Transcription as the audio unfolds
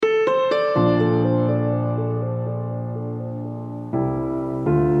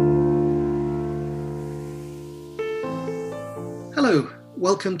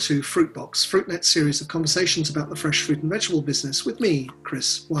welcome to Fruitbox, Fruitnet's series of conversations about the fresh fruit and vegetable business with me,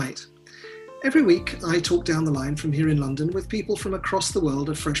 Chris White. Every week I talk down the line from here in London with people from across the world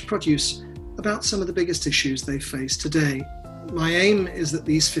of fresh produce about some of the biggest issues they face today. My aim is that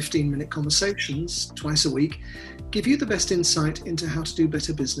these 15-minute conversations, twice a week, give you the best insight into how to do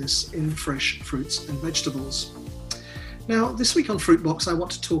better business in fresh fruits and vegetables. Now, this week on Fruitbox, I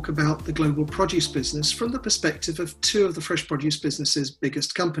want to talk about the global produce business from the perspective of two of the fresh produce business's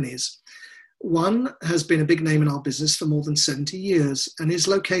biggest companies. One has been a big name in our business for more than 70 years and is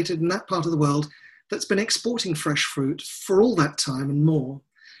located in that part of the world that's been exporting fresh fruit for all that time and more,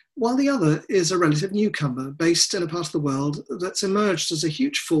 while the other is a relative newcomer based in a part of the world that's emerged as a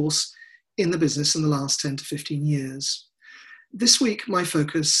huge force in the business in the last 10 to 15 years. This week, my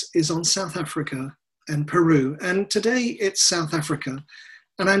focus is on South Africa and Peru, and today it's South Africa,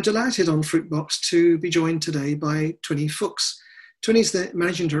 and I'm delighted on Fruitbox to be joined today by Twinnie Fuchs. Twinnie's the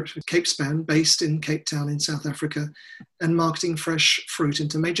Managing Director of Capespan, based in Cape Town in South Africa, and marketing fresh fruit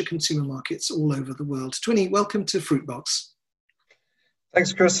into major consumer markets all over the world. Twinnie, welcome to Fruitbox.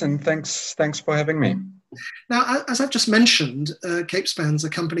 Thanks, Chris, and thanks for having me. Now, as I've just mentioned, Capespan's a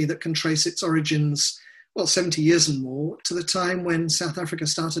company that can trace its origins, 70 years and more, to the time when South Africa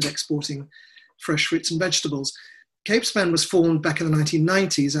started exporting fresh fruits and vegetables. Capespan was formed back in the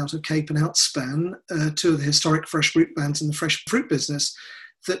 1990s out of Cape and Outspan, two of the historic fresh fruit brands in the fresh fruit business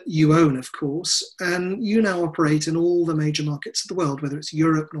that you own, of course, and you now operate in all the major markets of the world, whether it's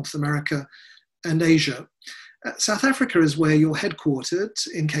Europe, North America, and Asia. South Africa is where you're headquartered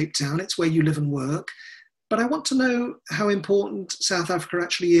in Cape Town. It's where you live and work. But I want to know how important South Africa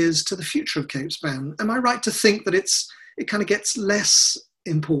actually is to the future of Capespan. Am I right to think that it kind of gets less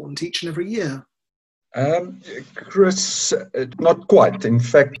important each and every year? Chris, not quite. In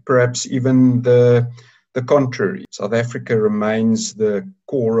fact, perhaps even the contrary. South Africa remains the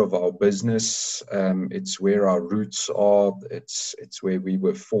core of our business. It's where our roots are. It's where we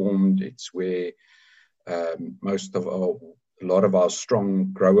were formed. It's where a lot of our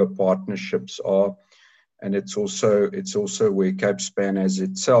strong grower partnerships are. And it's also where Capespan has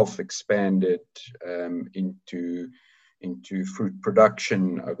itself expanded into fruit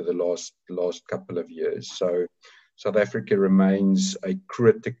production over the last couple of years. So South Africa remains a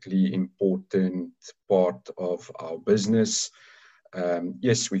critically important part of our business.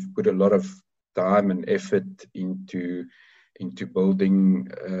 Yes, we've put a lot of time and effort into building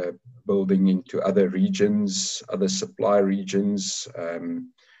into other regions, other supply regions,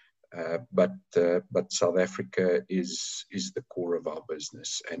 but South Africa is the core of our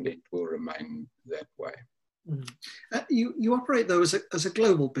business, and it will remain that way. You operate, though, as a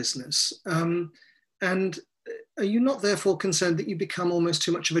global business, and are you not therefore concerned that you become almost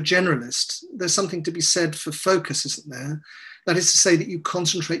too much of a generalist? There's something to be said for focus, isn't there? That is to say that you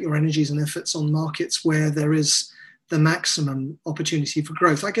concentrate your energies and efforts on markets where there is the maximum opportunity for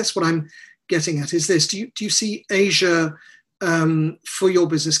growth. I guess what I'm getting at is this. Do you see Asia for your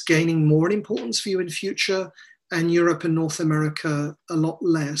business gaining more in importance for you in future, and Europe and North America a lot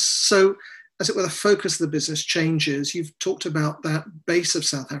less? So, as it were, the focus of the business changes. You've talked about that base of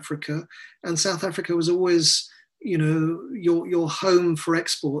South Africa, and South Africa was always, your home for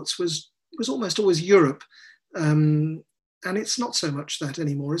exports was almost always Europe, and it's not so much that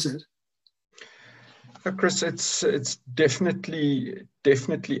anymore, is it? Chris, it's definitely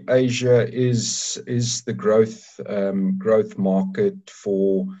Asia is the growth market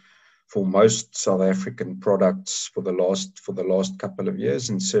for most South African products for the last couple of years,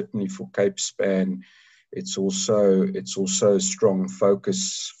 and certainly for Capespan, it's also a strong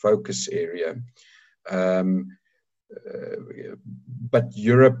focus area. But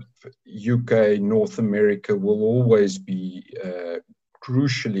Europe, UK, North America will always be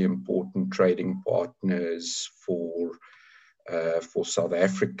crucially important trading partners for South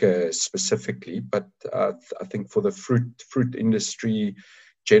Africa specifically, but I think for the fruit industry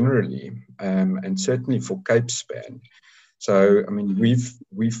generally, and certainly for Capespan. So, I mean,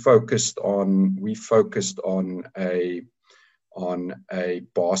 we focused on a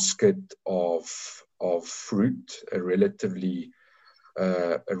basket of fruit, a relatively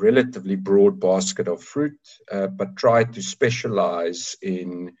broad basket of fruit, but tried to specialize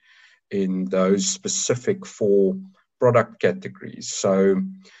in those specific 4 product categories. So,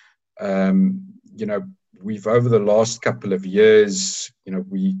 we've over the last couple of years,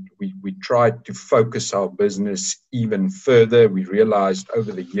 we tried to focus our business even further. We realized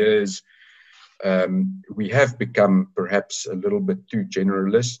over the years we have become perhaps a little bit too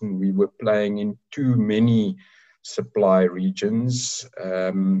generalist, and we were playing in too many supply regions.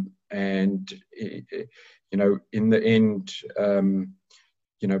 And in the end,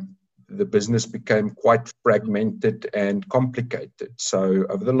 the business became quite fragmented and complicated. So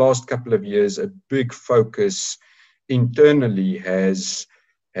over the last couple of years, a big focus internally has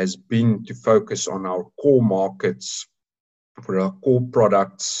been to focus on our core markets for our core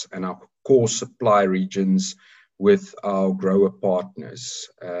products and our core supply regions with our grower partners.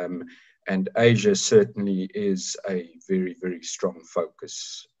 And Asia certainly is a very, very strong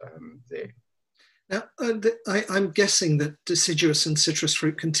focus there. Now, I'm guessing that deciduous and citrus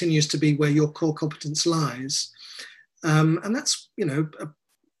fruit continues to be where your core competence lies. And that's, a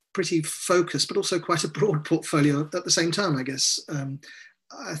pretty focused, but also quite a broad portfolio at the same time, I guess.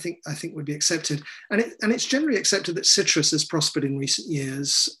 I think would be accepted. And it's generally accepted that citrus has prospered in recent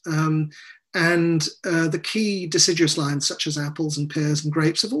years. And the key deciduous lines, such as apples and pears and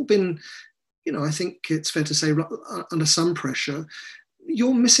grapes, have all been, I think it's fair to say, under some pressure.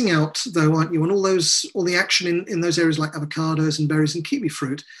 You're missing out, though, aren't you, on all the action in those areas like avocados and berries and kiwi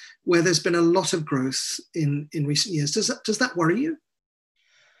fruit, where there's been a lot of growth in recent years. Does that worry you?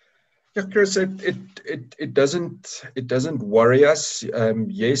 Yeah, Chris, it doesn't worry us.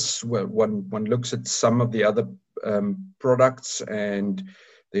 Yes, one looks at some of the other products, and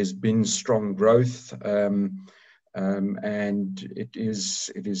there's been strong growth. And it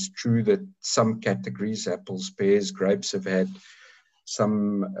is true that some categories, apples, pears, grapes, have had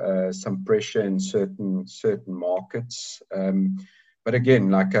some pressure in certain markets. But again,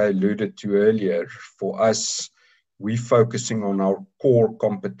 like I alluded to earlier, for us, we're focusing on our core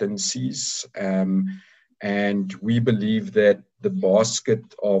competencies, and we believe that the basket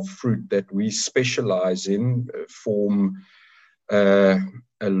of fruit that we specialize in form a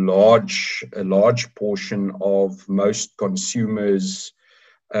large portion of most consumers'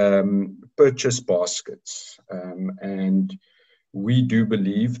 purchase baskets. And we do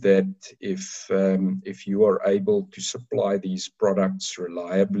believe that if you are able to supply these products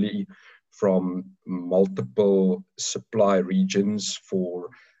reliably from multiple supply regions for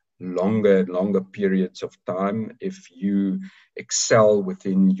longer periods of time, if you excel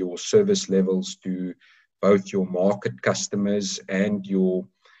within your service levels to both your market customers and your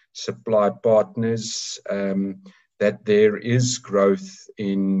supply partners, that there is growth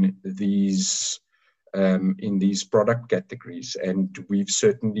in these product categories, and we've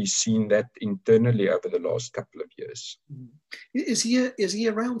certainly seen that internally over the last couple of years. Is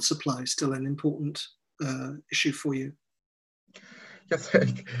year-round supply still an important issue for you?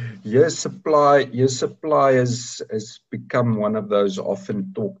 Year supply has become one of those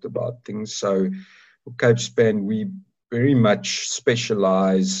often talked about things. So for Capespan, we very much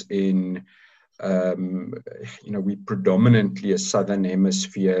specialize in, we predominantly a Southern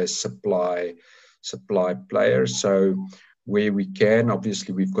Hemisphere supply player. So where we can,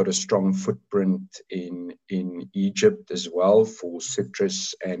 obviously we've got a strong footprint in Egypt as well for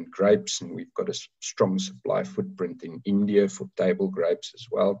citrus and grapes, and we've got a strong supply footprint in India for table grapes as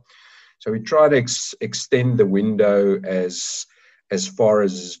well. So we try to extend the window as far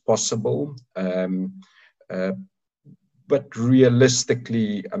as is possible. But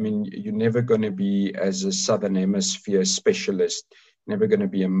realistically, I mean, you're never going to be, as a Southern Hemisphere specialist, never going to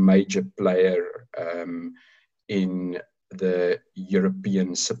be a major player in the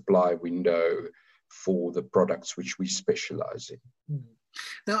European supply window for the products which we specialize in.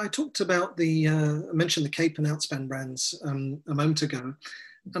 Now, I talked about I mentioned the Cape and Outspan brands a moment ago,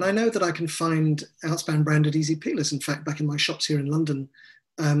 and I know that I can find Outspan branded easy peelers, in fact, back in my shops here in London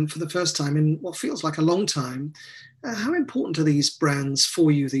for the first time in what feels like a long time. How important are these brands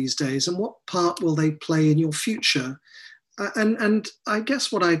for you these days, and what part will they play in your future? And I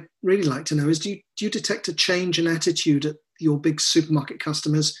guess what I'd really like to know is, do you detect a change in attitude at your big supermarket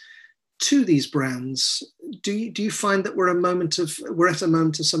customers to these brands? Do you find that we're at a moment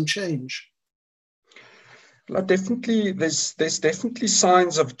of some change? Well, definitely, there's definitely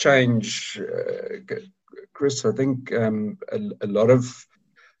signs of change, Chris. I think a lot of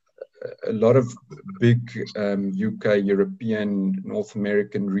big UK, European, North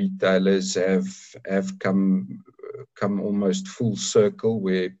American retailers have come almost full circle,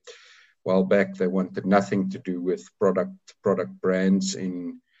 where a while back they wanted nothing to do with product brands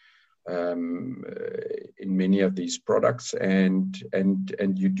in many of these products, and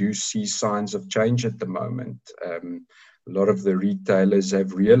you do see signs of change at the moment. A lot of the retailers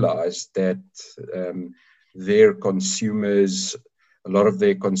have realized that a lot of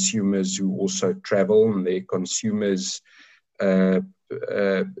their consumers who also travel, and their consumers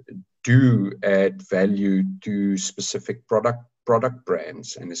do add value to specific product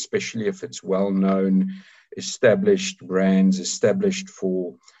brands, and especially if it's well-known, established brands, established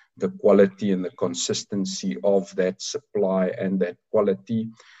for the quality and the consistency of that supply and that quality.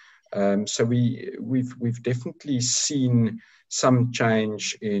 So we've definitely seen some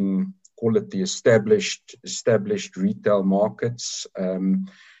change in, call it, the established retail markets.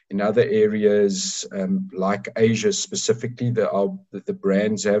 In other areas, like Asia specifically, the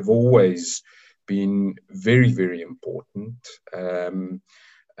brands have always been very, very important. And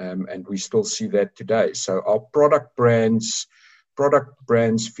we still see that today. So our product brands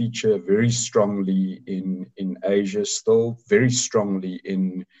feature very strongly in Asia, still very strongly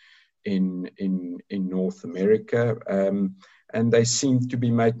in North America, and they seem to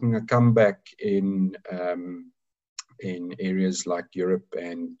be making a comeback in areas like Europe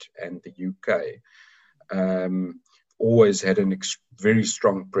and the UK. Always had a very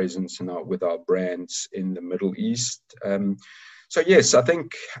strong presence with our brands in the Middle East. So yes, I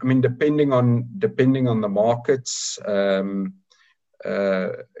mean, depending on the markets, the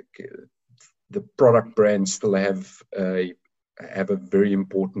product brands still have a very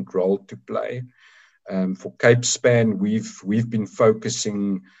important role to play. For Capespan, we've been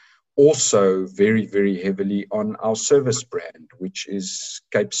focusing also very, very heavily on our service brand, which is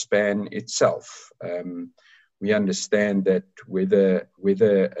Capespan itself. We understand that whether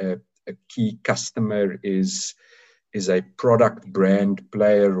a key customer is a product brand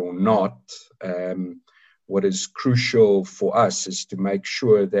player or not, what is crucial for us is to make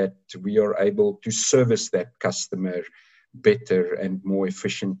sure that we are able to service that customer better and more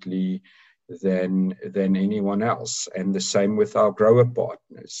efficiently than anyone else. And the same with our grower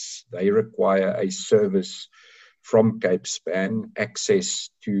partners. They require a service from Capespan, access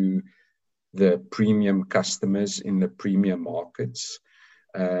to the premium customers in the premium markets.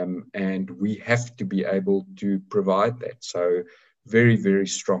 And we have to be able to provide that. So very, very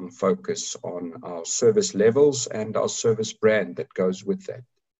strong focus on our service levels and our service brand that goes with that.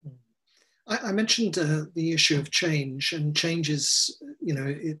 I mentioned the issue of change, and change is,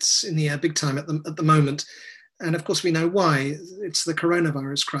 it's in the air big time at the moment. And of course, we know why. It's the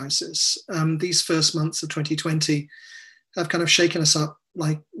coronavirus crisis. These first months of 2020 have kind of shaken us up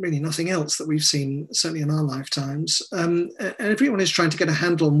like really nothing else that we've seen, certainly in our lifetimes. And everyone is trying to get a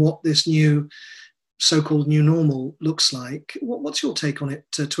handle on what this new so-called new normal looks like. What's your take on it,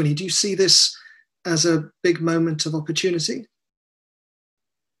 Twinny? Do you see this as a big moment of opportunity?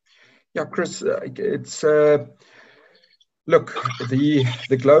 Yeah, Chris, it's look,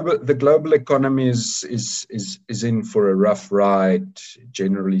 the global economy is in for a rough ride,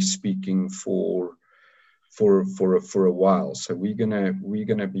 generally speaking, for a while. So we're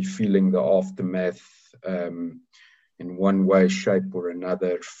gonna be feeling the aftermath in one way, shape, or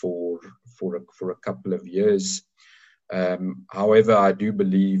another for a couple of years. However, I do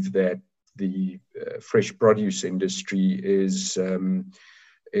believe that the fresh produce industry is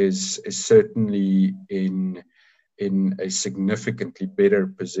certainly in a significantly better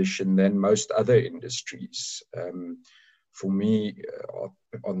position than most other industries. For me,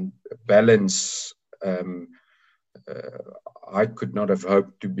 on balance, I could not have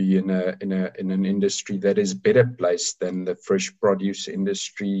hoped to be in an industry that is better placed than the fresh produce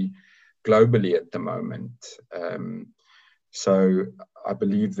industry globally at the moment. So I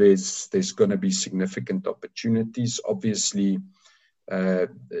believe there's going to be significant opportunities. Obviously,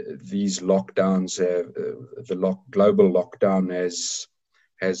 these lockdowns, global lockdown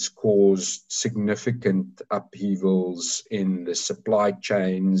has caused significant upheavals in the supply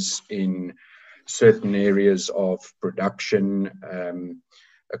chains, in certain areas of production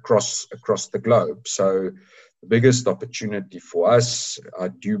across the globe. So the biggest opportunity for us, I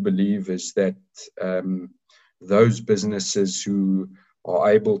do believe, is that those businesses who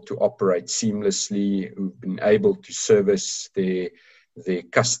are able to operate seamlessly, who've been able to service their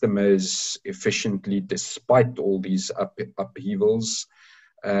customers efficiently despite all these upheavals,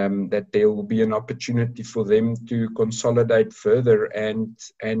 that there will be an opportunity for them to consolidate further and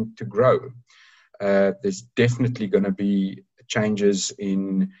to grow. There's definitely going to be changes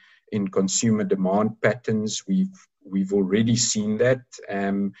in consumer demand patterns. We've already seen that,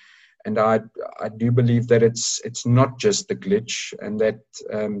 and I do believe that it's not just a glitch, and that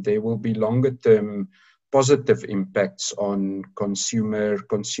there will be longer term positive impacts on consumer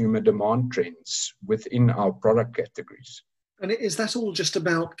demand trends within our product categories. And is that all just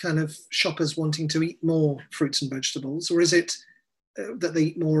about kind of shoppers wanting to eat more fruits and vegetables, or is it that they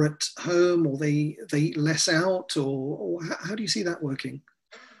eat more at home, or they eat less out, or how do you see that working?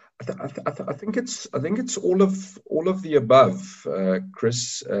 I think it's all of the above,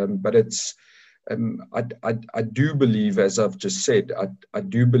 Chris. But I do believe, as I've just said, I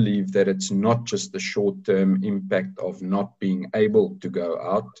do believe that it's not just the short-term impact of not being able to go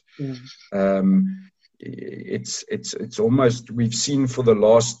out. It's almost, we've seen for the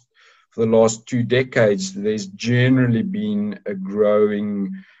last 2 decades, there's generally been a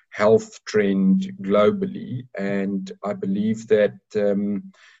growing health trend globally, and I believe that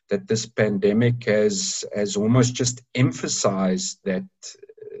that this pandemic has almost just emphasized that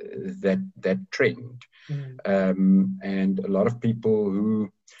trend. And a lot of people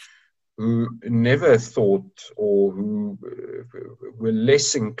who never thought, or who were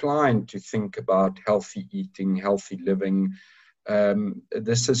less inclined to think about healthy eating, healthy living,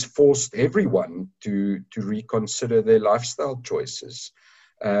 this has forced everyone to reconsider their lifestyle choices.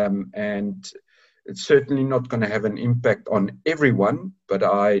 And it's certainly not going to have an impact on everyone, but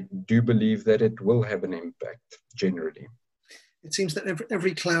I do believe that it will have an impact generally. It seems that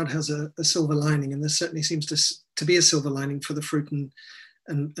every cloud has a silver lining, and there certainly seems to be a silver lining for the fruit and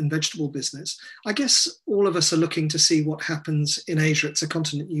vegetable business. I guess all of us are looking to see what happens in Asia. It's a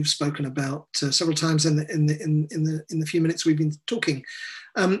continent you've spoken about several times in the few minutes we've been talking.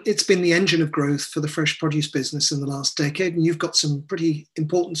 It's been the engine of growth for the fresh produce business in the last decade, and you've got some pretty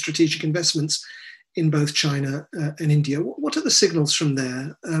important strategic investments in both China and India. What are the signals from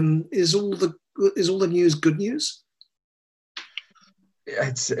there? Is all the news good news?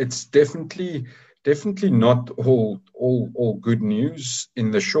 It's definitely not all good news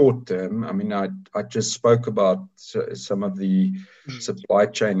in the short term. I mean, I just spoke about some of the supply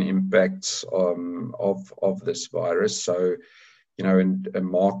chain impacts of this virus. So, you know, in a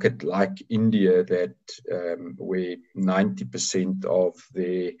market like India, that where 90% of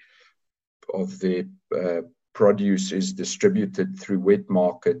the produce is distributed through wet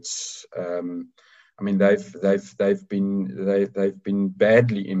markets. I mean, they've been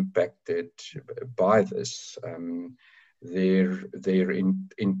badly impacted by this. Their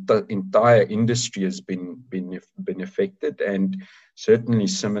entire industry has been affected, and certainly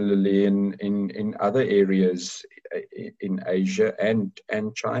similarly in other areas in Asia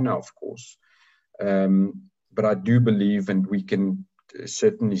and China, of course. But I do believe, and we can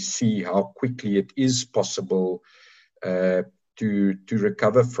certainly see how quickly it is possible to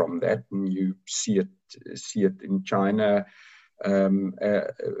recover from that, and you see it in China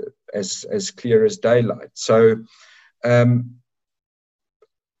as clear as daylight. So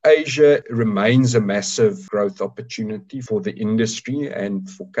Asia remains a massive growth opportunity for the industry and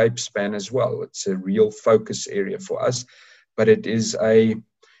for Capespan as well. It's a real focus area for us, but it is a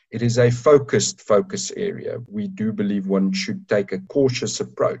focused focus area. We do believe one should take a cautious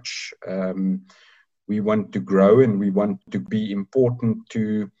approach. We want to grow, and we want to be important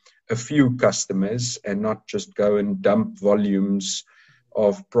to a few customers and not just go and dump volumes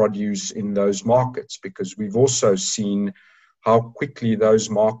of produce in those markets, because we've also seen how quickly those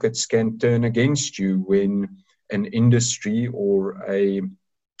markets can turn against you when an industry or a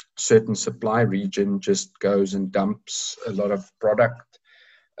certain supply region just goes and dumps a lot of product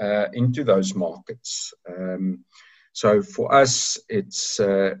into those markets. So for us, it's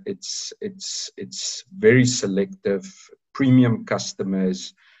very selective, premium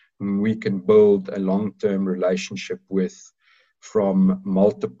customers whom we can build a long-term relationship with from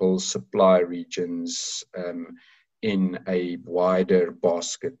multiple supply regions in a wider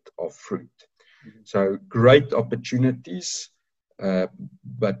basket of fruit. So great opportunities, but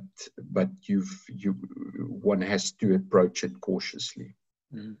one has to approach it cautiously.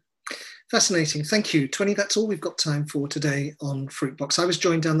 Fascinating. Thank you, Twinny. That's all we've got time for today on Fruitbox. I was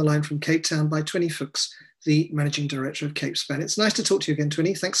joined down the line from Cape Town by Twinny Fuchs, the Managing Director of Capespan. It's nice to talk to you again,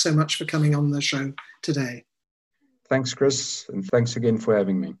 Twinny. Thanks so much for coming on the show today. Thanks, Chris, and thanks again for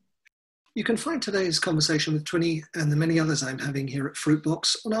having me. You can find today's conversation with Twinny and the many others I'm having here at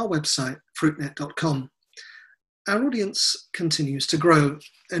Fruitbox on our website, fruitnet.com. Our audience continues to grow,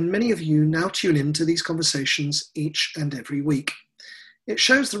 and many of you now tune in to these conversations each and every week. It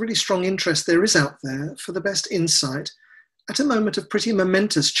shows the really strong interest there is out there for the best insight at a moment of pretty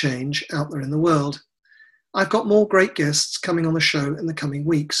momentous change out there in the world. I've got more great guests coming on the show in the coming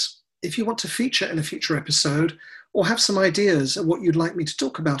weeks. If you want to feature in a future episode or have some ideas of what you'd like me to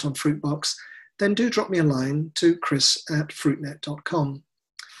talk about on Fruitbox, then do drop me a line to chris@fruitnet.com.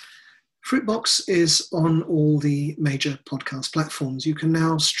 Fruitbox is on all the major podcast platforms. You can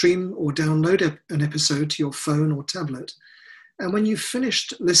now stream or download an episode to your phone or tablet. And when you've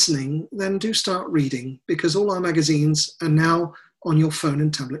finished listening, then do start reading, because all our magazines are now on your phone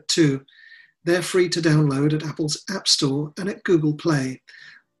and tablet too. They're free to download at Apple's App Store and at Google Play.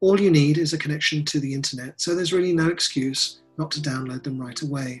 All you need is a connection to the internet, so there's really no excuse not to download them right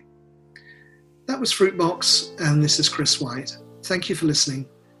away. That was Fruitbox, and this is Chris White. Thank you for listening.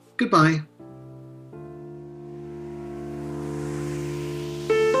 Goodbye.